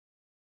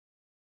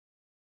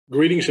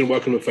Greetings and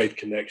welcome to Faith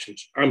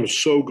Connections. I'm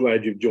so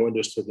glad you've joined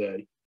us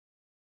today.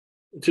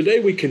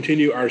 Today we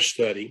continue our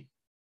study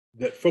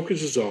that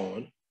focuses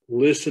on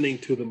listening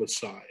to the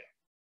Messiah,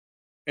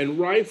 and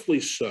rightfully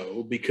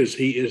so because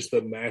he is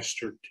the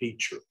master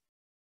teacher,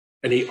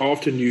 and he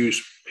often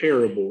used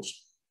parables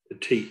to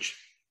teach.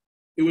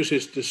 It was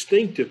his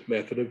distinctive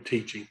method of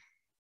teaching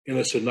in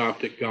the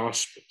Synoptic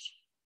Gospels.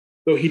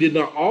 Though he did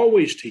not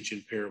always teach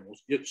in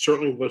parables, it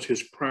certainly was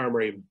his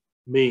primary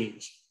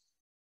means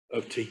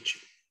of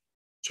teaching.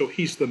 So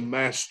he's the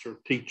master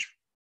teacher.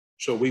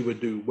 So we would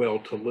do well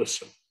to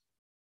listen.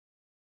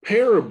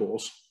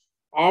 Parables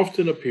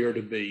often appear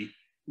to be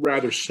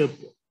rather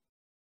simple,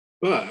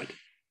 but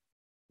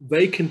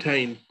they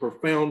contain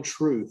profound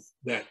truth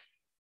that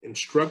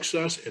instructs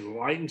us,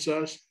 enlightens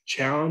us,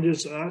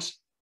 challenges us,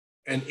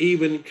 and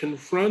even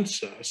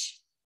confronts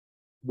us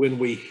when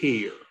we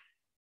hear.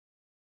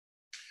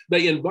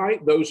 They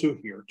invite those who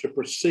hear to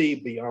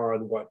perceive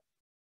beyond what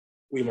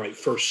we might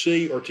first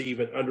see, or to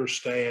even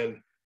understand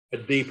a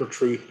deeper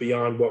truth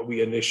beyond what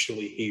we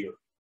initially hear.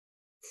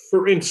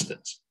 For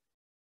instance,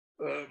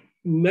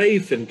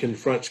 Nathan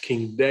confronts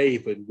King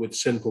David with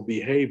sinful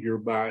behavior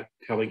by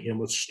telling him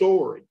a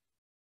story.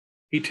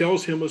 He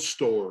tells him a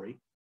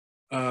story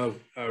of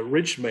a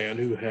rich man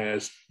who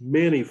has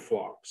many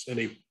flocks and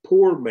a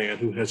poor man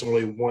who has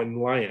only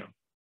one lamb.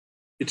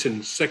 It's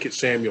in 2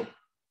 Samuel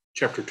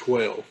chapter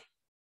 12.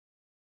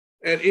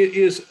 And it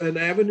is an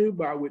avenue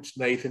by which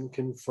Nathan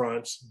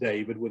confronts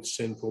David with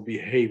sinful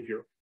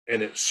behavior.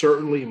 And it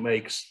certainly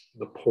makes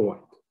the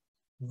point.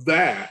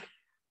 That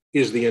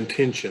is the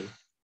intention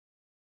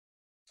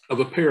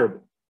of a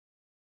parable.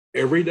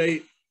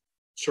 Everyday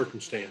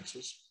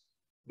circumstances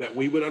that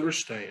we would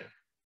understand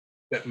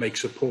that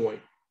makes a point.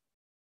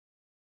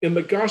 In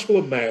the Gospel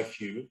of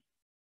Matthew,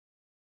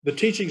 the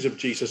teachings of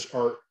Jesus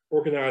are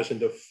organized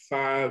into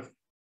 5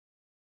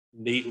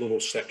 neat little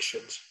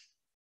sections.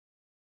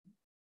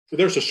 So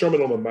there's a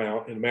Sermon on the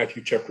Mount in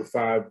Matthew chapter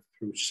 5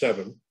 through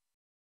 7.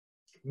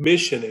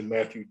 Mission in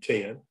Matthew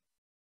 10,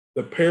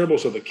 the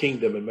parables of the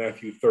kingdom in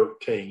Matthew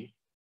 13,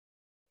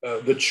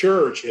 the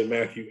church in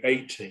Matthew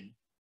 18,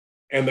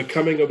 and the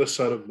coming of the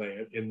Son of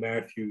Man in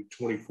Matthew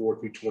 24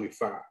 through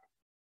 25.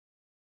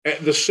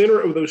 At the center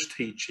of those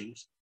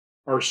teachings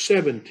are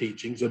 7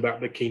 teachings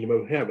about the kingdom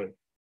of heaven.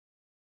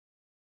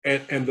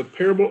 And the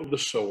parable of the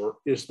sower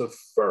is the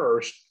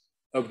first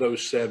of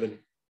those 7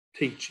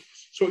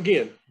 teachings. So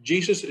again,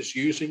 Jesus is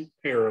using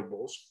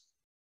parables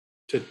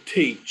to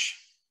teach.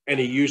 And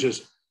he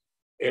uses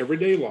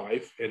everyday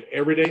life and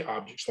everyday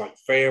objects like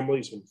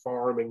families and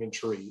farming and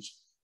trees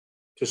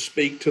to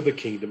speak to the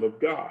kingdom of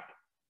God.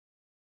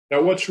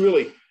 Now, what's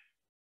really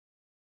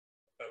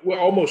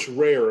almost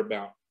rare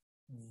about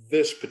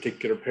this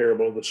particular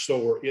parable of the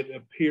sower, it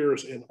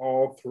appears in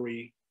all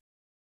 3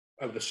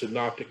 of the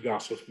Synoptic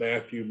Gospels,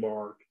 Matthew,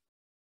 Mark,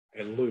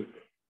 and Luke.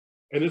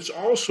 And it's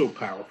also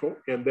powerful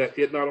in that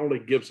it not only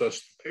gives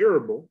us the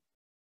parable,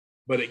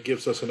 but it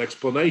gives us an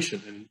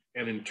explanation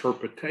and an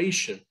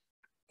interpretation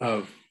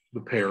of the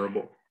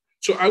parable.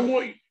 So I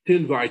want to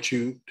invite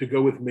you to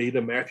go with me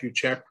to Matthew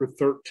chapter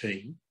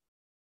 13,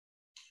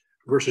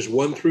 verses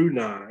 1 through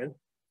 9,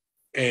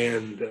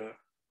 and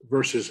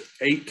verses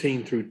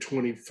 18 through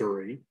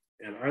 23.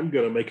 And I'm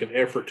going to make an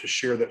effort to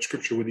share that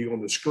scripture with you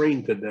on the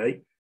screen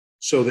today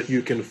so that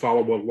you can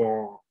follow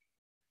along.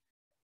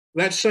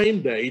 That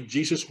same day,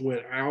 Jesus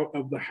went out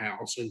of the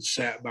house and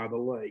sat by the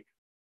lake.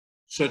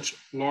 Such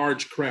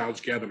large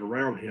crowds gathered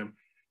around him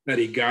that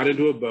he got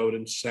into a boat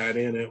and sat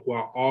in it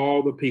while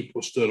all the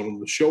people stood on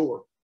the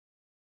shore.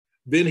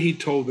 Then he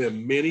told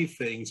them many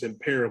things in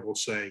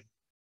parables, saying,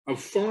 a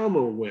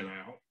farmer went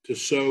out to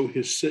sow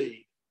his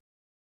seed.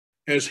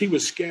 As he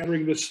was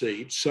scattering the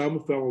seed,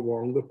 some fell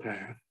along the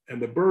path,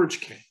 and the birds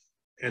came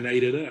and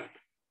ate it up.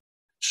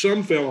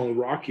 Some fell on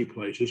rocky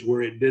places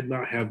where it did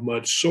not have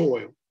much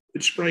soil.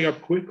 It sprang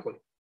up quickly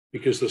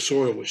because the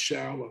soil was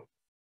shallow.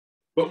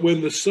 But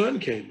when the sun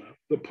came up,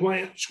 the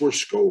plants were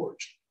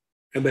scorched,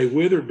 and they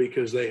withered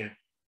because they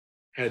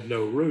had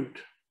no root.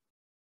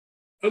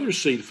 Other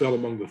seed fell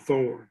among the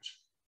thorns,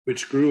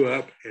 which grew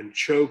up and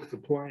choked the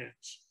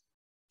plants.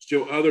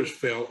 Still others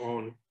fell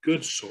on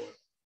good soil,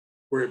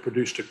 where it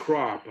produced a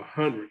crop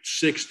 100,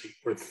 60,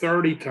 or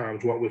 30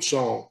 times what was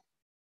sown.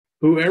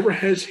 Whoever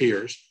has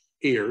ears,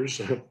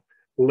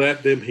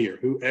 let them hear.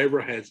 Whoever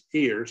has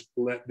ears,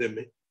 let them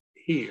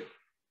hear.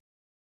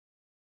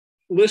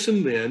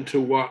 Listen then to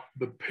what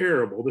the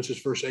parable, this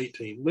is verse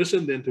 18,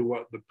 listen then to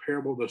what the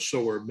parable of the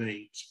sower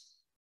means.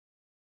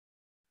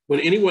 When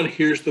anyone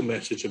hears the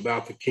message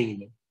about the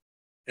kingdom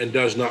and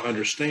does not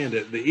understand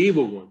it, the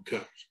evil one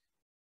comes.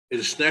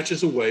 It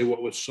snatches away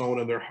what was sown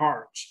in their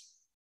hearts.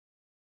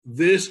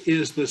 This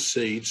is the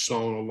seed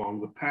sown along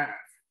the path.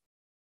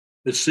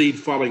 The seed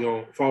falling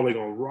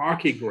on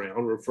rocky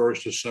ground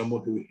refers to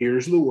someone who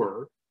hears the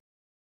word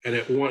and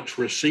at once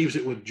receives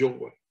it with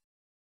joy.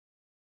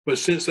 But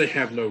since they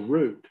have no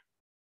root,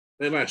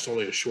 they last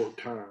only a short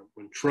time.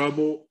 When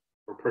trouble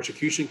or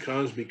persecution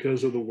comes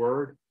because of the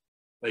word,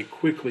 they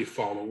quickly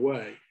fall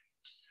away.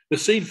 The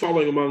seed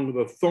falling among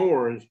the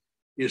thorns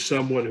is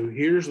someone who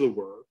hears the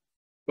word,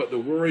 but the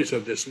worries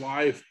of this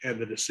life and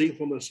the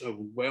deceitfulness of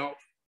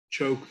wealth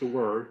choke the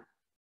word,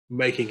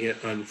 making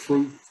it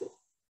unfruitful.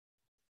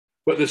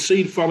 But the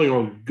seed falling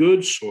on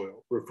good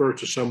soil refers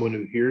to someone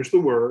who hears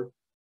the word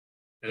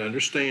and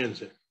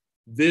understands it.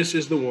 This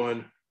is the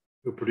one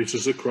who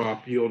produces a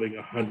crop yielding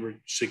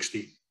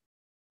 160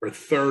 or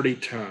 30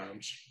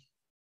 times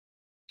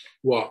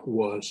what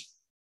was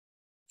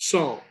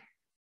sown.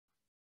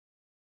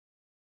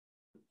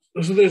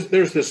 So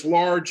there's this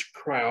large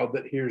crowd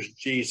that hears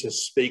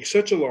Jesus speak,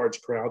 such a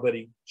large crowd that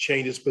he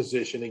changes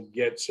position and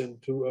gets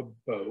into a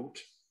boat.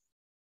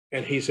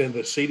 And he's in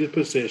the seated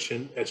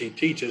position as he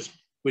teaches,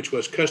 which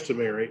was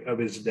customary of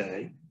his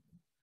day.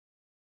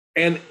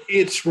 And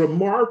it's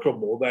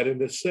remarkable that in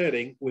this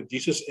setting, with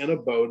Jesus in a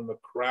boat and the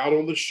crowd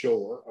on the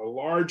shore, a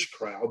large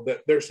crowd,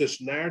 that there's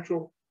this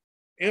natural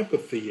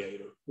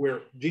amphitheater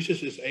where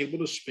Jesus is able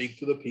to speak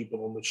to the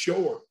people on the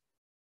shore.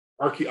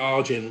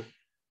 Archaeology and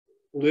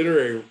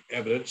literary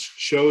evidence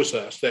shows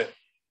us that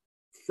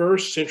the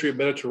first century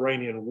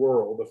Mediterranean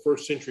world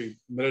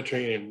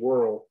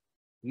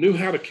knew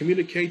how to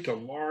communicate to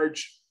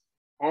large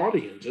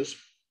audiences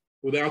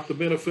without the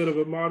benefit of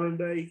a modern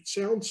day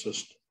sound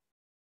system.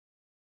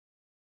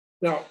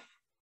 Now,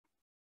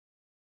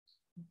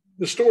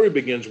 the story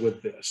begins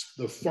with this.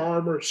 The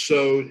farmer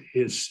sowed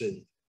his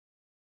seed.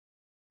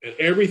 And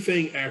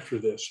everything after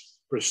this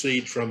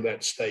proceeds from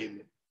that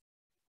statement.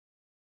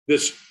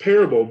 This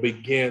parable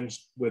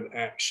begins with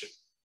action.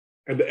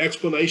 And the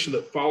explanation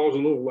that follows a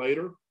little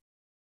later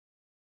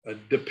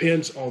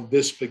depends on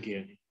this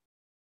beginning.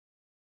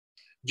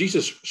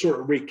 Jesus sort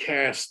of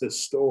recasts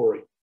this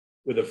story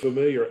with a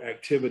familiar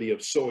activity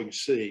of sowing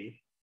seed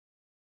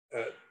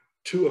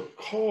to a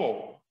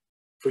call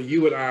for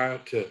you and I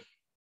to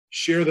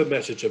share the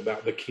message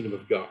about the kingdom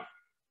of God.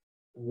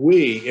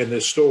 We, in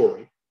this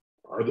story,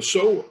 are the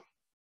sower.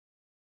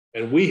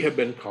 And we have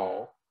been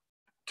called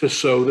to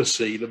sow the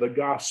seed of the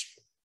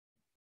gospel.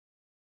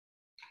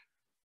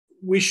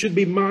 We should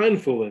be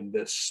mindful in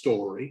this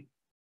story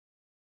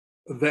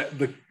that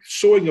the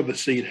sowing of the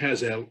seed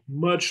has a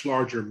much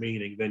larger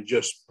meaning than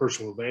just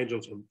personal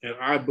evangelism. And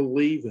I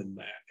believe in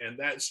that. And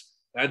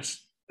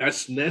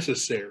that's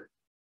necessary.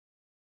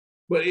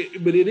 But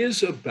it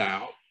is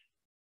about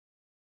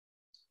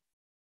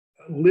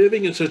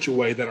living in such a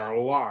way that our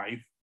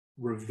life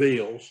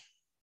reveals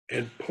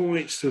and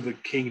points to the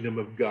kingdom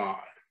of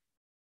God.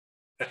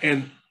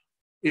 And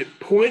it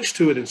points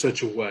to it in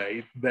such a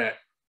way that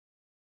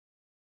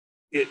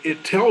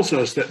it tells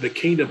us that the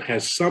kingdom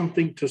has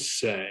something to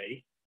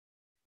say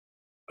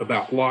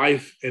about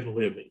life and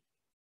living.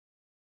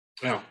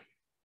 Now,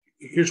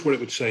 here's what it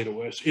would say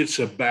to us. It's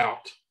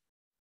about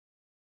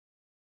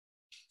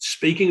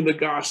speaking the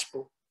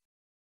gospel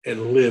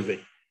and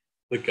living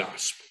the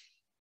gospel.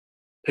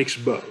 It takes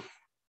both.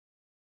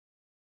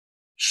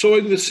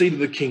 Sowing the seed of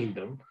the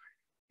kingdom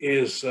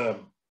is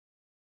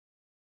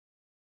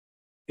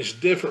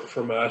different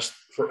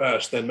for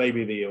us than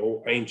maybe the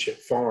old ancient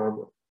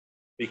farmer,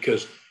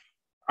 because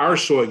our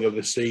sowing of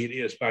the seed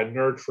is by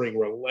nurturing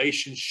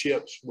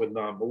relationships with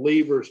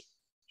non-believers,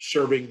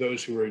 serving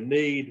those who are in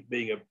need,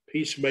 being a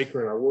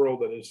peacemaker in our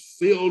world that is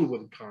filled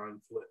with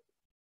conflict.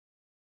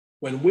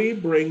 When we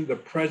bring the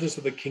presence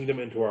of the kingdom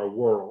into our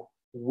world,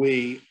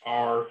 we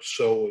are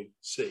sowing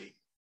seed.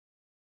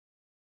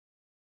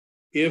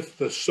 If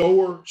the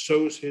sower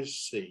sows his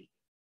seed,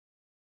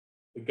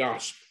 the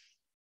gospel,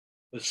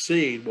 the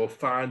seed will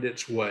find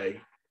its way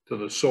to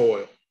the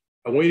soil.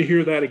 I want you to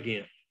hear that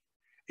again.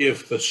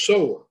 If the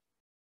sower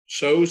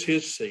sows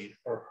his seed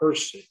or her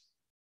seed,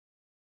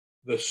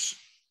 the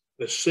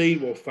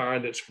seed will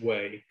find its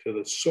way to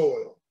the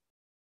soil.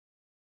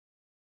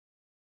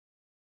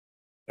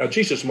 Now,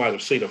 Jesus might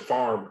have seen a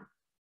farmer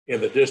in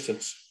the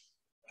distance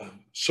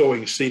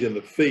sowing seed in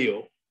the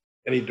field,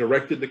 and he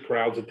directed the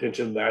crowd's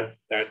attention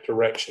that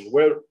direction.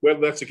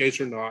 Whether that's the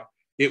case or not,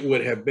 it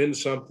would have been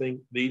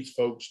something these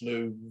folks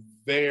knew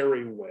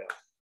very well.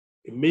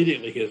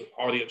 Immediately, his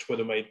audience would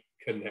have made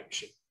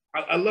connection.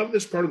 I love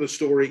this part of the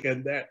story,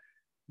 and that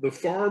the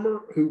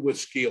farmer who was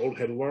skilled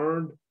had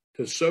learned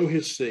to sow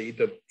his seed,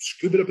 to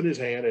scoop it up in his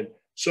hand and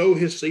sow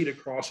his seed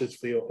across his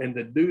field, and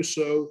to do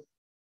so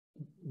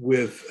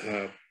with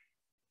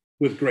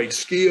great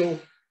skill,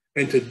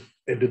 and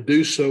to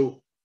do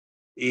so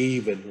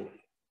evenly.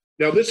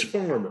 Now, this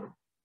farmer,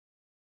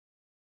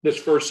 this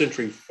first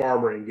century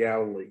farmer in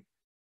Galilee,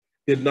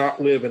 did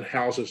not live in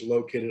houses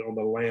located on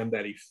the land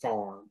that he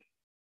farmed.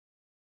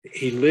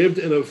 He lived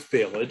in a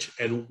village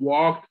and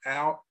walked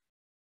out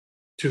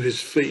to his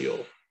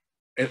field.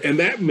 And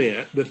that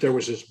meant that there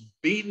was this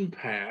beaten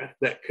path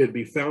that could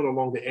be found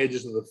along the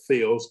edges of the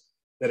fields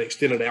that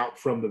extended out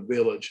from the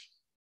village.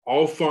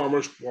 All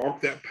farmers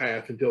walked that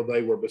path until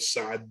they were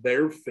beside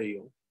their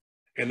field.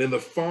 And then the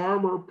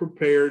farmer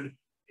prepared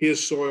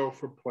his soil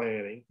for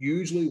planting,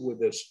 usually with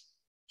this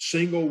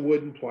single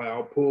wooden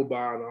plow pulled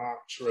by an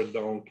ox or a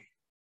donkey.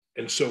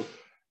 And so,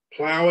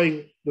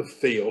 plowing the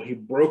field, he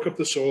broke up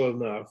the soil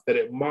enough that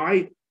it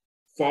might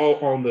fall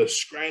on the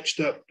scratched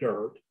up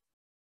dirt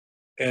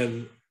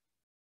And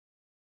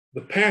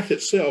the path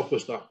itself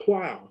was not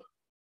plowed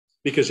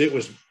because it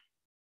was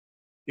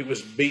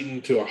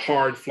beaten to a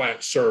hard,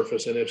 flat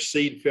surface. And if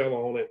seed fell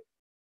on it,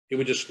 it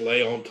would just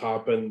lay on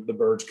top and the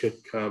birds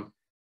could come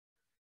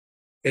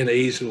and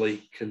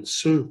easily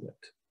consume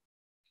it.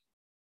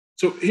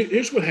 So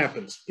here's what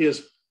happens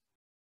is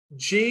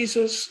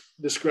Jesus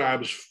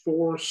describes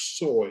 4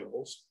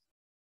 soils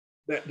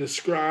that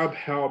describe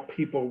how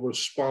people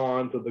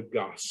respond to the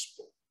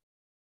gospel.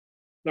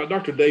 Now,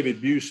 Dr.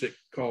 David Busick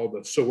called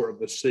the sower of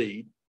the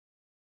seed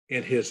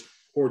in his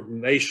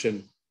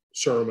ordination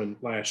sermon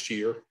last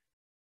year.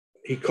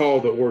 He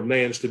called the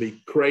ordinands to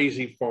be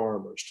crazy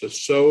farmers, to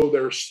sow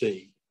their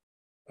seed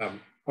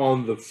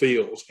on the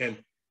fields.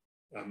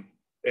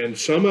 And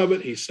some of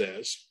it, he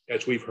says,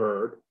 as we've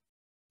heard,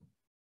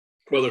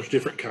 well, there's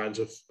different kinds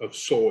of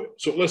soil.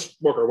 So let's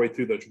work our way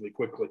through those really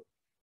quickly.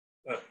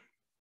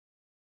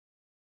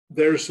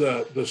 There's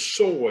the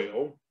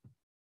soil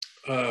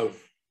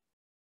of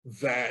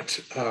that.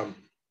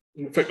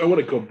 In fact, I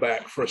want to go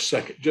back for a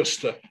second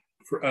just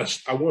for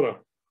us. I want to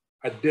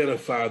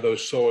identify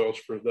those soils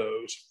for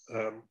those,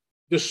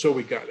 just so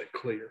we got it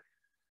clear.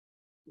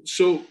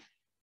 So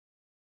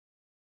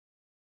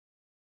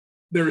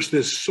there's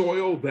this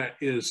soil that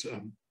is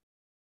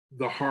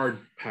the hard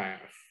path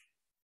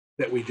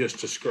that we just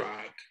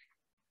described.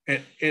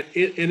 And it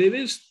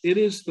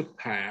is the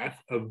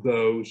path of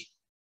those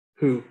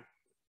who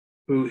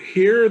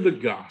hear the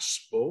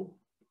gospel,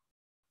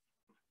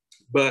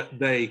 but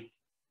they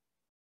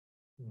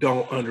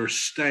don't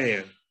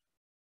understand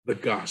the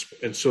gospel.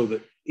 And so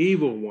the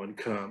evil one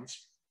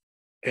comes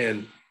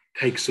and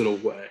takes it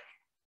away.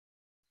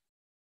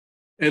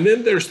 And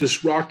then there's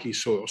this rocky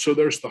soil. So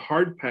there's the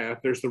hard path,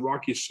 there's the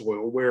rocky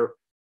soil where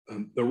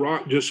the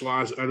rock just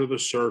lies under the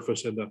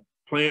surface and the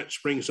plant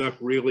springs up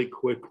really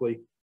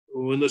quickly.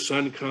 When the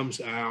sun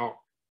comes out,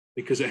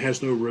 because it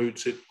has no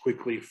roots, it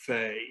quickly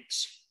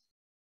fades.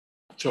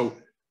 So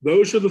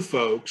those are the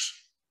folks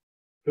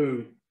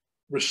who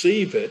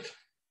receive it,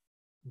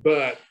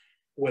 but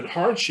when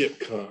hardship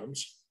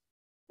comes,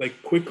 they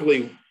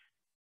quickly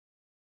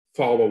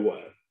fall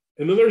away.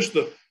 And then there's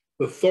the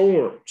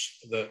thorns,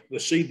 the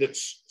seed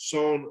that's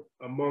sown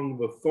among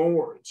the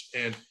thorns.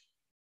 And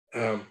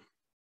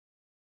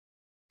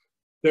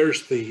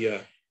there's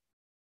the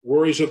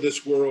worries of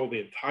this world,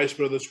 the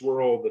enticement of this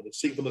world, the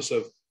deceitfulness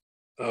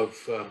of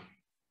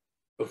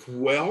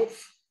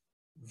wealth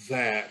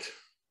that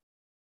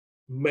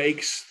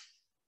makes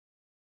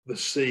the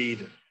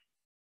seed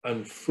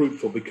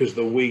unfruitful because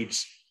the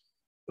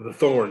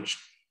thorns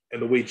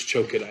and the weeds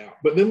choke it out.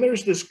 But then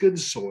there's this good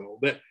soil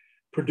that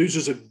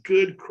produces a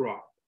good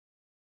crop.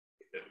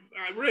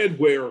 I read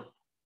where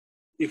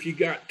if you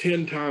got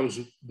 10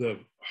 times the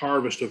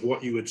harvest of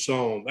what you had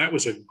sown, that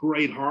was a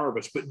great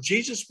harvest. But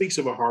Jesus speaks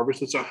of a harvest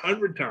that's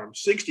 100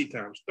 times, 60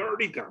 times,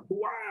 30 times.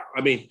 Wow.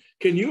 I mean,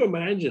 can you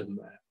imagine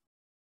that?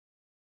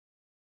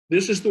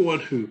 This is the one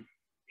who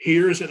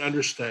hears and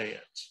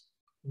understands.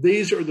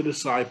 These are the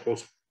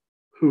disciples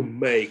who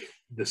make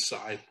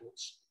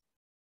disciples.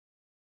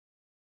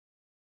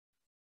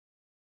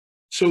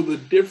 So the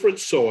different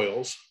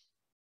soils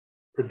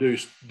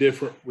produce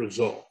different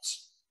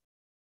results.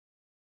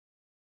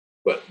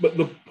 But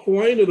the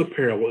point of the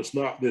parable is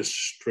not this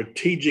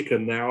strategic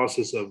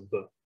analysis of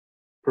the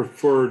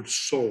preferred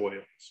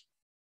soils,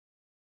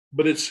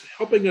 but it's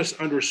helping us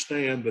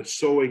understand the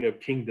sowing of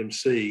kingdom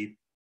seed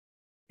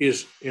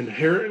is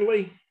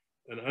inherently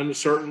an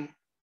uncertain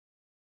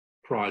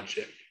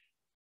project.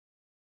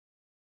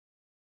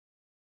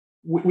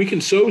 We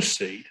can sow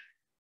seed,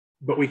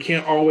 but we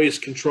can't always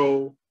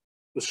control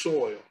the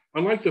soil.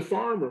 Unlike the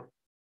farmer,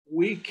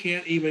 we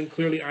can't even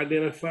clearly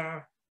identify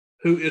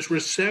who is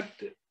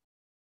receptive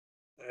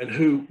and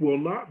who will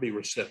not be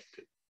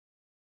receptive.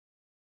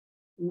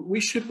 We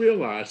should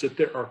realize that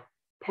there are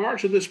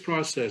parts of this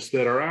process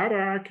that are out of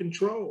our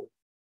control.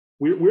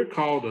 We're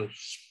called to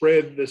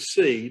spread the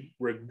seed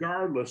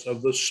regardless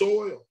of the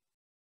soil.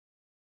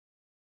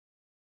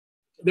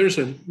 There's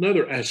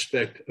another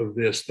aspect of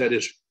this that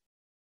is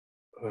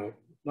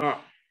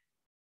not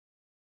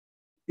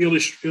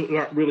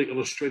really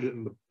illustrated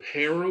in the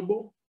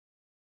parable,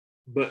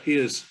 but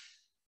is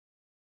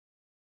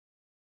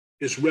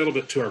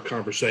relevant to our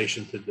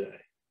conversation today.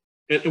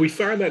 And we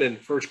find that in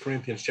 1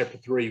 Corinthians chapter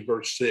 3,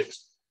 verse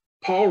 6.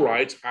 Paul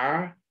writes,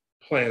 I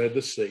planted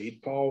the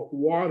seed, Paul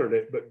watered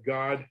it, but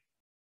God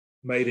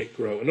made it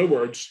grow. In other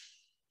words,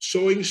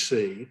 sowing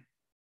seed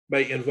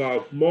may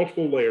involve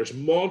multiple layers,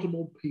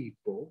 multiple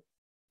people.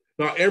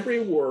 Not every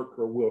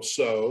worker will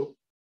sow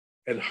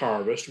and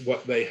harvest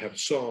what they have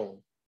sown.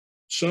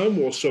 Some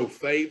will sow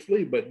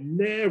faithfully, but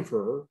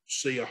never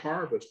see a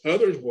harvest.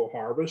 Others will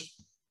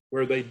harvest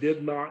where they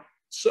did not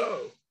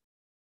sow.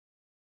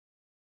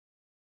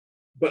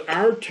 But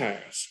our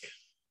task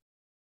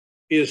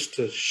is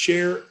to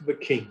share the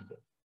kingdom,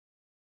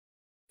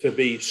 to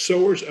be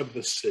sowers of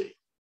the seed.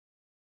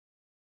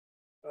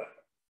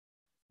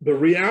 The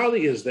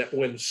reality is that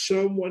when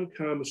someone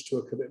comes to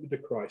a commitment to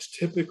Christ,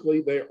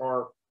 typically there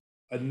are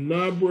a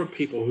number of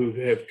people who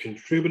have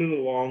contributed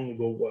along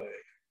the way.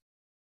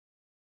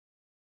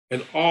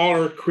 and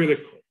all are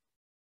critical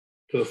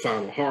to the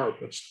final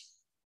harvest.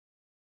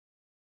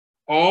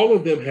 All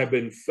of them have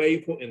been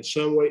faithful in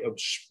some way of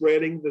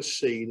spreading the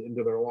seed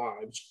into their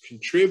lives,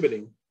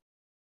 contributing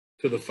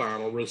to the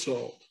final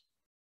result.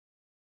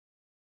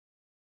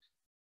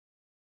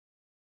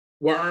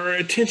 While our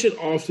attention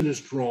often is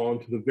drawn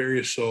to the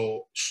various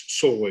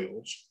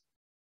soils,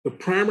 the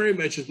primary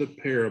message of the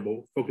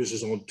parable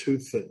focuses on two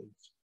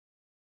things: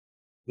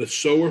 the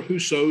sower who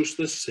sows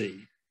the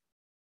seed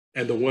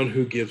and the one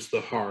who gives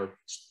the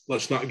harvest.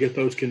 Let's not get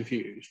those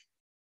confused.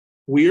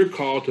 We are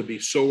called to be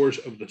sowers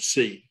of the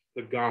seed,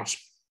 the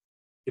gospel.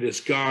 It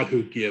is God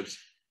who gives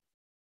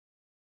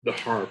the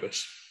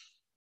harvest.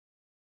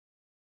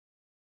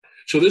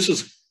 So this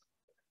is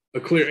a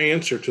clear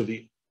answer to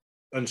the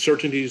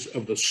uncertainties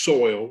of the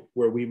soil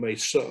where we may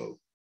sow.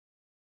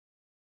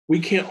 We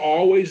can't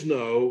always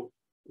know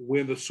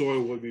when the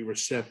soil will be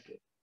receptive,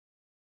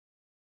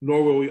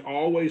 nor will we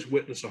always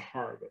witness a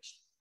harvest.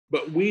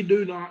 But we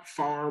do not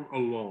farm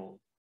alone.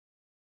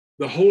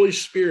 The Holy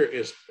Spirit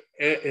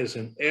is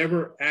an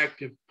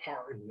ever-active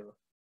partner.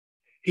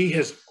 He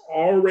has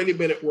already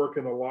been at work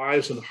in the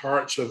lives and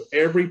hearts of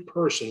every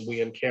person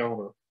we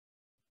encounter.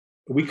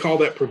 We call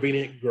that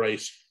prevenient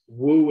grace,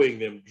 wooing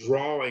them,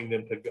 drawing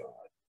them to God.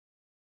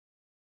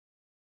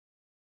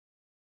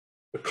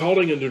 The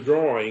calling and the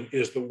drawing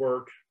is the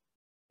work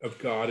of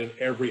God in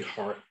every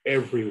heart,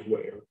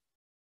 everywhere.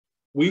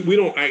 We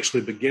don't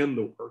actually begin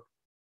the work.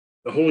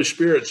 The Holy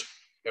Spirit's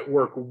at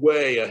work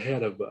way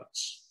ahead of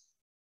us.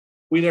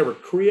 We never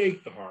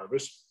create the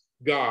harvest.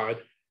 God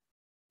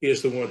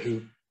is the one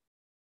who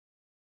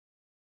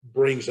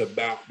brings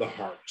about the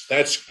harvest.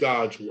 That's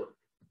God's work.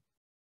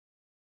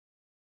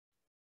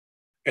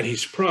 And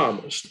he's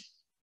promised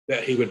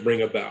that he would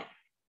bring about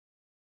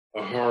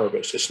a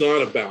harvest. It's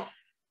not about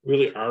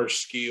really our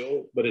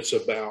skill, but it's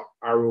about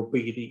our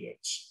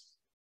obedience,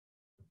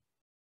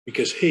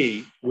 because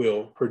he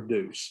will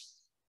produce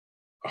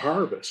a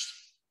harvest.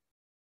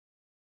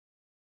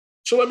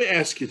 So let me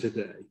ask you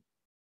today,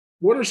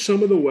 what are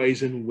some of the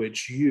ways in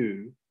which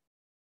you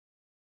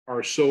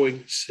are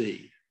sowing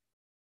seed,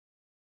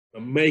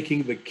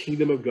 making the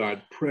kingdom of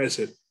God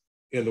present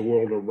in the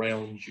world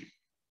around you?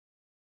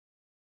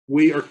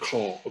 We are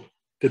called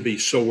to be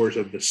sowers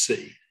of the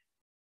seed.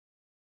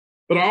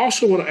 But I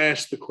also want to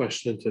ask the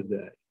question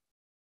today,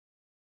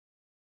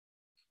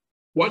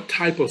 what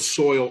type of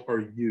soil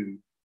are you?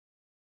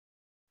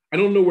 I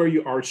don't know where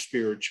you are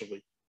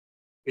spiritually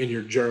in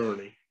your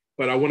journey,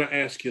 but I want to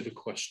ask you the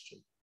question,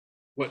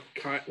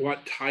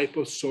 what type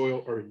of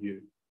soil are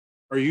you?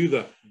 Are you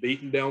the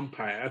beaten down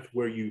path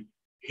where you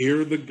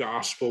hear the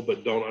gospel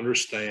but don't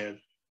understand?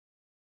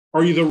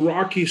 Are you the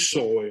rocky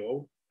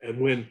soil, and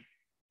when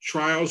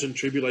trials and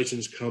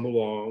tribulations come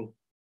along,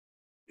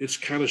 it's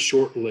kind of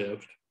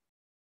short-lived?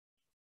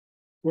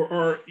 Or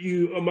are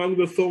you among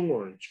the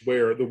thorns,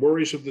 where the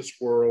worries of this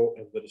world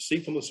and the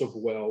deceitfulness of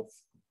wealth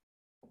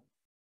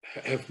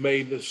have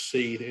made the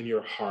seed in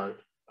your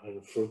heart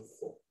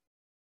unfruitful?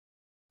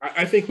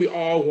 I think we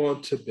all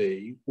want to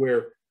be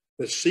where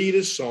the seed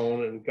is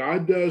sown and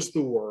God does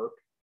the work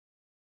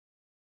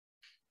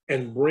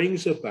and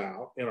brings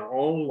about in our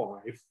own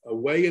life a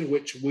way in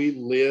which we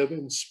live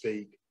and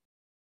speak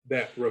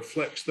that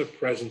reflects the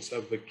presence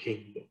of the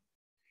kingdom.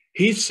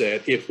 He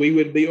said if we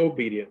would be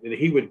obedient, that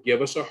he would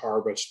give us a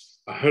harvest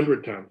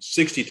 100 times,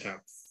 60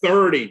 times,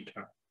 30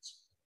 times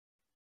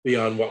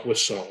beyond what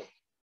was sown.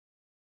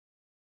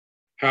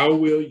 How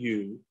will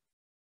you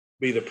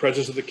be the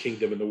presence of the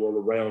kingdom in the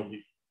world around you?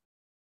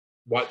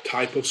 What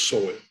type of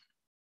soil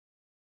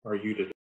are you today?